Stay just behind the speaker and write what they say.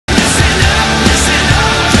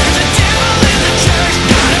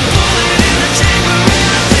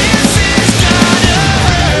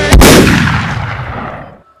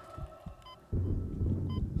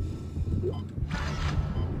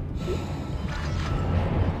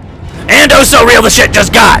condo so real the shit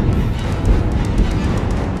just got.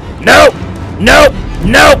 Nope. Nope.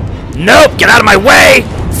 Nope. Nope. Get out of my way.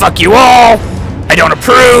 Fuck you all. I don't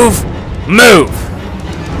approve. Move.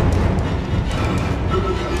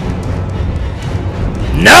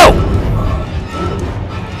 No.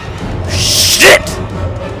 Shit.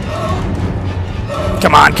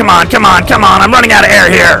 Come on, come on, come on, come on. I'm running out of air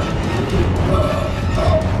here.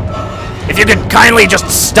 If you could kindly just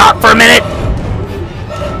stop for a minute.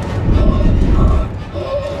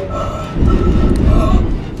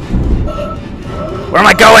 Where am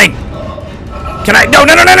I going? Can I? No,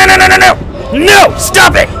 no, no, no, no, no, no, no, no! No!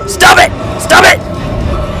 Stop it! Stop it! Stop it!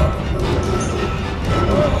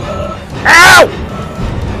 Ow!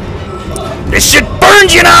 This shit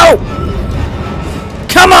burns, you know!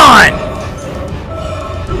 Come on!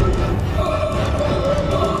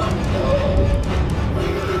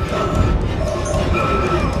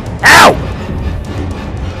 Ow!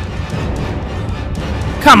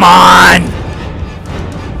 Come on!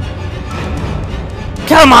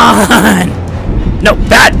 Come on! No,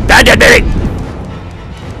 bad, bad, bad, baby!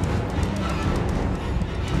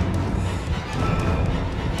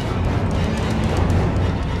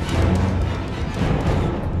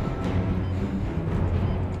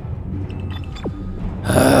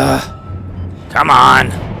 Come on.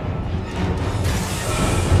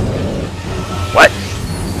 What?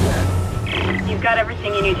 You've got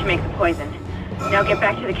everything you need to make the poison. Now get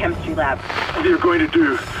back to the chemistry lab. What are you going to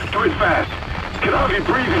do? Do it fast. Can hardly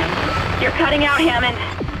breathe. You're cutting out, Hammond.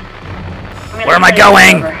 Where am I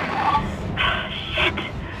going? Shit.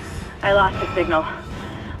 I lost the signal.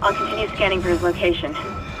 I'll continue scanning for his location.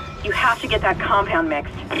 You have to get that compound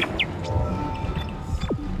mixed.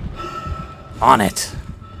 On it.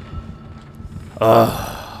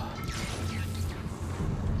 Ugh.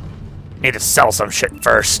 Need to sell some shit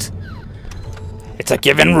first. It's a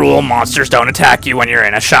given rule, monsters don't attack you when you're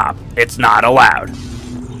in a shop. It's not allowed.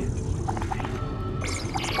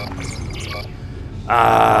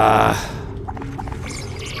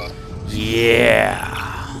 Yeah.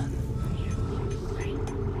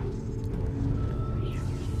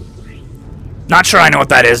 Not sure I know what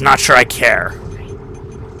that is, not sure I care.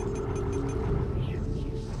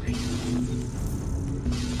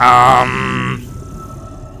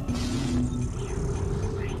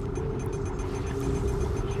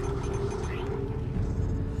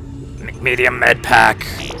 Medium med pack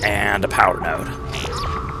and a power node.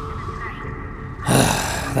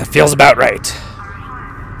 That feels about right.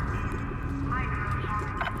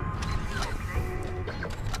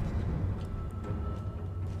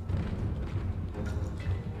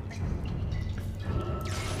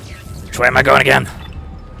 Which way am I going again?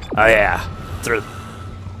 Oh yeah, through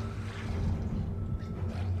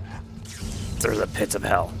the pits of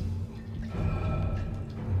hell.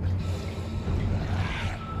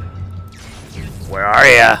 Where are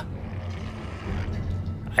ya?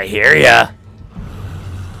 I hear ya.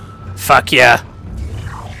 Fuck ya.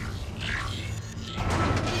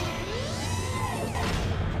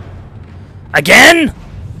 Again?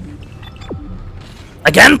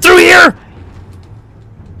 Again through here?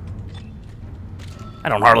 I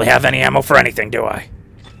don't hardly have any ammo for anything, do I?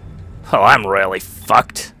 Oh, I'm royally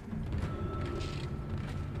fucked.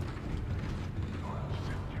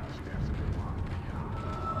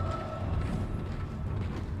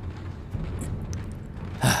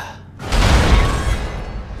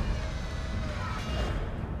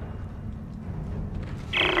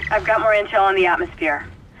 I've got more intel on the atmosphere.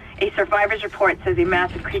 A survivor's report says a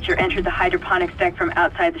massive creature entered the hydroponics deck from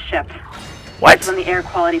outside the ship. What? That's when the air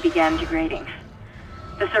quality began degrading.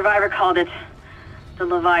 The survivor called it the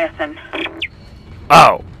Leviathan.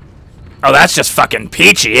 Oh. Oh, that's just fucking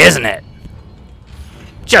peachy, isn't it?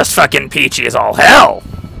 Just fucking peachy as all hell.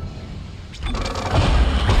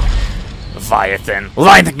 Leviathan.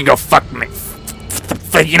 Leviathan can go fuck me.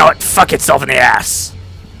 You know what? Fuck itself in the ass.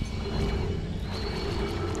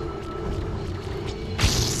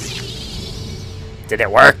 Did it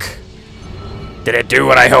work? Did it do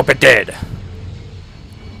what I hope it did?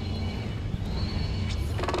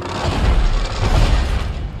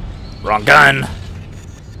 Wrong gun.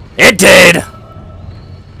 It did!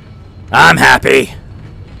 I'm happy.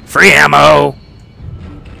 Free ammo.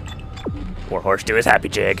 Warhorse do his happy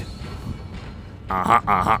jig. Uh-huh,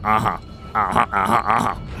 uh-huh, uh-huh. Uh-huh, uh-huh,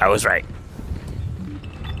 uh-huh. I was right.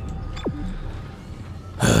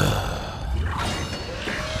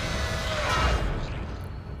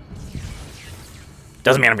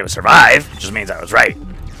 Doesn't mean I'm gonna survive, it just means I was right.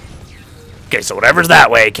 Okay, so whatever's that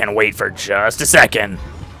way can wait for just a second.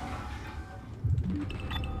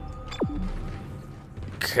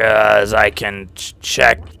 Cause I can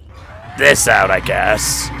check this out, I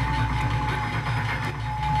guess.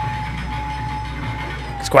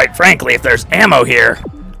 Because quite frankly, if there's ammo here,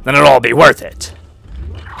 then it'll all be worth it.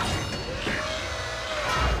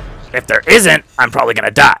 If there isn't, I'm probably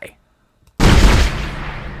gonna die.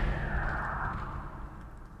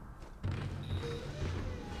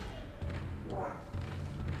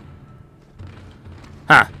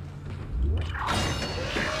 Huh.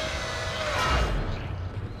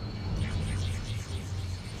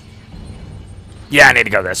 Yeah, I need to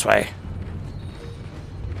go this way.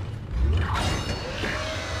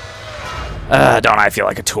 Don't I feel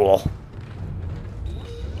like a tool?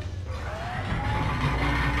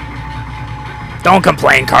 Don't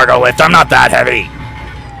complain, cargo lift. I'm not that heavy.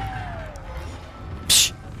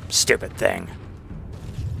 Psh, stupid thing.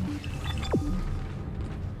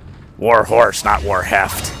 War horse, not war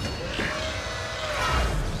heft.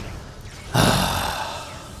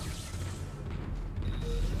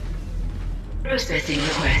 Processing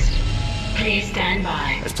request. Please stand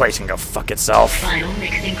by. This place can go fuck itself. Final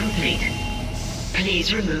mixing complete.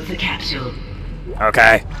 Please remove the capsule.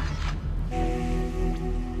 Okay.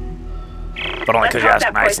 But only because you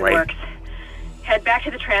asked nicely. Works. Head back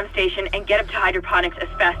to the tram station and get up to hydroponics as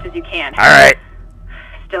fast as you can. Alright.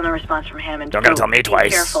 Still no response from Hammond. Don't gotta tell me Be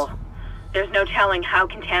twice. Careful. There's no telling how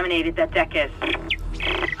contaminated that deck is.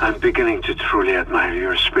 I'm beginning to truly admire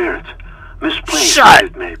your spirit. Misplaced Shut as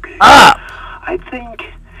it may be. up! I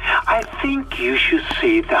think you should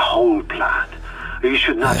see the whole plan. You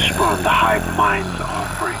should not spurn the hive mind's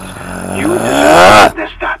offerings. You deserve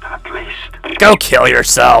this data at least. Go kill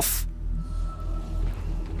yourself.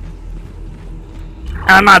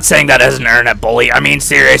 I'm not saying that as an internet bully. I mean,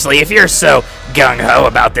 seriously, if you're so gung-ho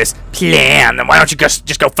about this plan, then why don't you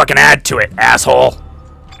just go fucking add to it, asshole?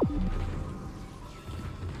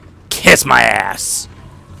 Kiss my ass.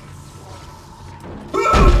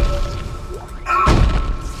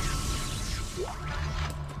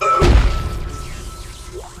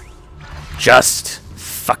 Just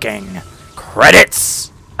fucking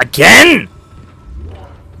credits again?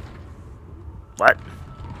 What?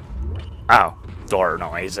 Oh, door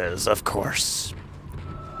noises, of course.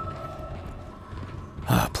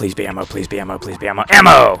 Oh, please be ammo, please be ammo, please be ammo.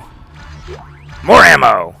 Ammo! More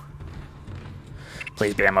ammo!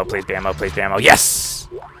 Please be ammo, please be ammo, please be ammo. Yes!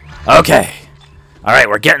 Okay. Alright,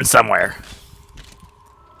 we're getting somewhere.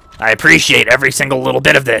 I appreciate every single little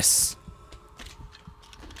bit of this.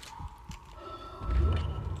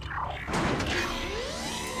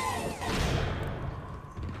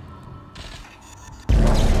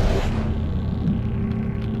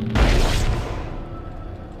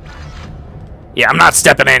 Yeah, I'm not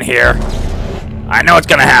stepping in here. I know what's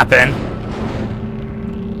gonna happen.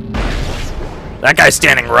 That guy's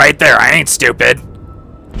standing right there. I ain't stupid.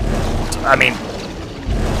 I mean,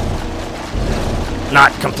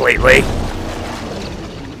 not completely.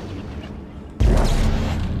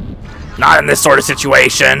 Not in this sort of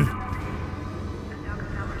situation.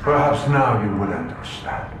 Perhaps now you will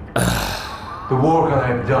understand. The work I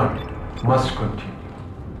have done must continue.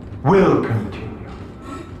 Will continue.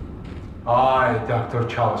 I, Dr.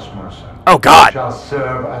 Charles Mercer, Oh God! shall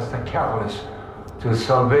serve as the catalyst to the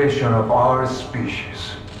salvation of our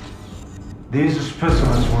species. These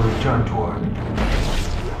specimens will return to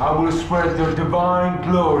Earth. I will spread their divine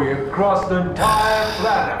glory across the entire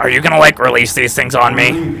planet. Are you gonna, like, release these things on I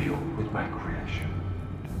me? will leave you with my creation.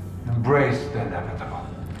 Embrace the inevitable.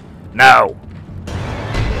 No.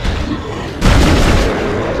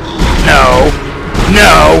 No.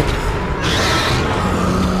 No.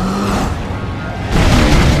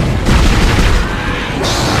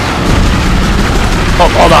 Oh,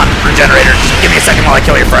 hold on, Regenerator. Just give me a second while I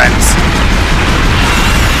kill your friends.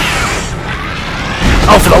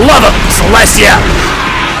 Oh, for the love of Celestia!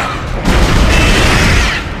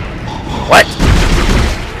 What?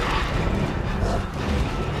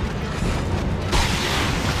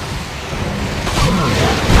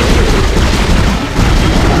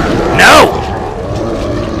 No!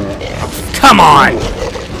 Come on!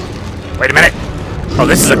 Wait a minute. Oh,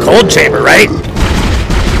 this is a cold chamber, right?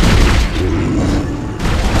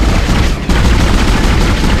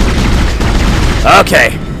 Okay,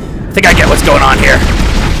 I think I get what's going on here.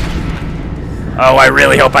 Oh, I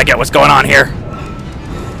really hope I get what's going on here.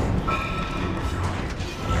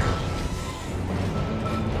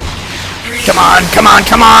 Come on, come on,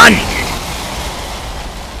 come on!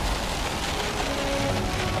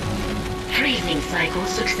 Freezing cycle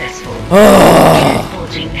successful.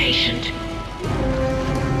 Transporting patient.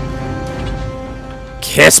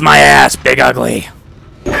 Kiss my ass, big ugly.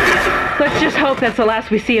 Let's just hope that's the last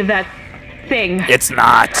we see of that thing. It's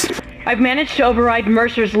not. I've managed to override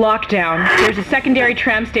Mercer's lockdown. There's a secondary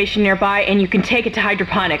tram station nearby, and you can take it to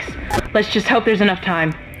hydroponics. Let's just hope there's enough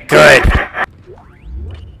time. Good.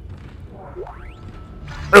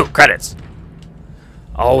 Ooh, credits.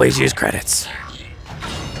 Always use credits.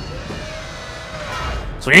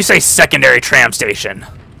 So when you say secondary tram station,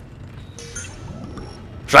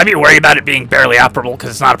 should I be worried about it being barely operable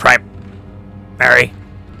because it's not a primary?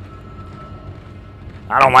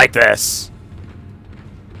 I don't like this.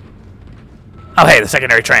 Oh, hey, the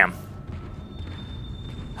secondary tram.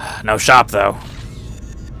 No shop, though.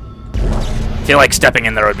 I feel like stepping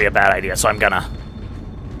in there would be a bad idea, so I'm gonna.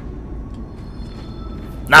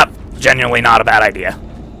 Genuinely not a bad idea.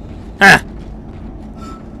 Huh.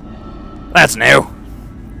 That's new.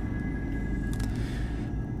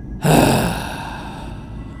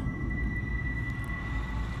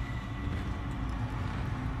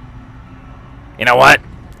 You know what?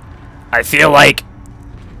 I feel like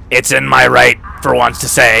it's in my right for once to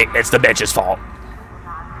say it's the bitch's fault.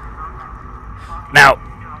 Now,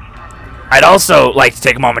 I'd also like to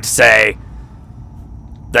take a moment to say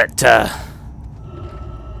that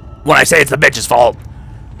when I say it's the bitch's fault,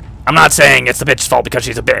 I'm not saying it's the bitch's fault because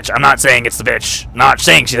she's a bitch. I'm not saying it's the bitch. Not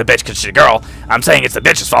saying she's a bitch because she's a girl. I'm saying it's the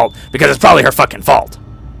bitch's fault because it's probably her fucking fault.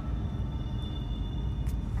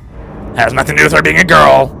 Has nothing to do with her being a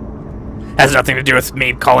girl. Has nothing to do with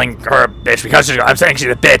me calling her a bitch because she's a girl. I'm saying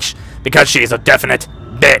she's a bitch because she's a definite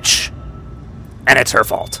bitch. And it's her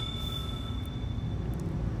fault.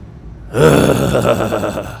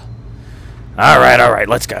 Alright,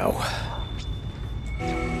 let's go.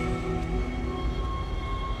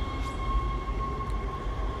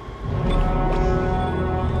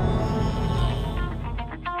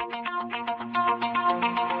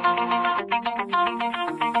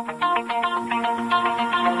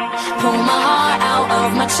 Pull my heart out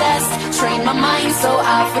of my chest, train my mind so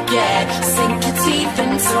I forget. Sink your teeth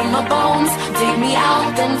into my bones, dig me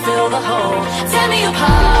out, then fill the hole. Tear me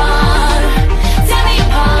apart.